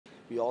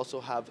We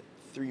also have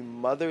 3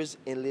 mothers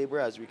in labor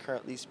as we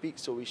currently speak,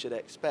 so we should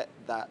expect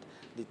that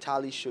the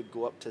tally should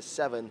go up to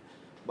 7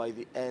 by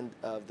the end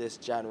of this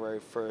January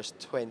 1st,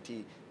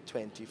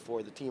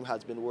 2024. The team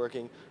has been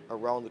working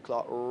around the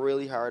clock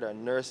really hard, our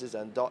nurses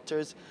and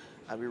doctors,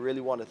 and we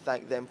really want to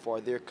thank them for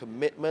their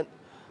commitment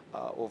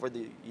over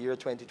the year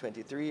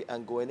 2023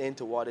 and going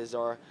into what is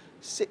our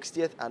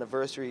 60th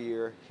anniversary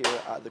year here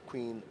at the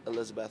Queen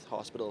Elizabeth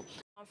Hospital.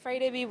 On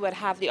Friday, we would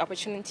have the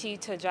opportunity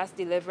to just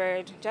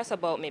deliver just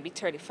about maybe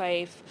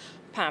 35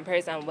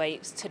 Pampers and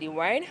wipes to the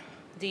ward.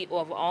 The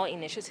overall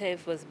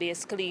initiative was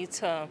basically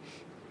to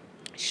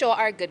show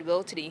our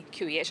goodwill to the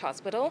QEH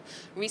hospital.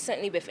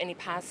 Recently, within the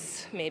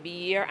past maybe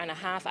year and a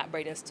half at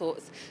Brydens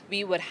Stokes,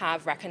 we would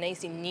have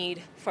recognized the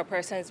need for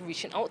persons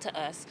reaching out to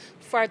us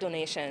for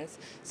donations.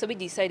 So we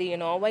decided, you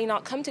know, why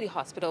not come to the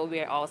hospital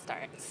where it all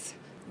starts?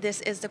 This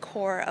is the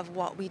core of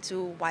what we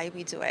do, why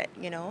we do it,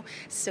 you know.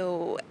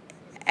 So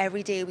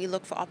every day we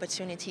look for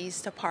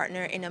opportunities to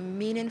partner in a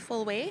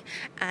meaningful way,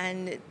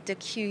 and the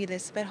Queen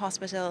Elizabeth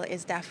Hospital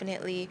is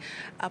definitely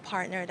a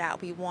partner that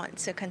we want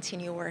to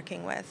continue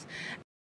working with.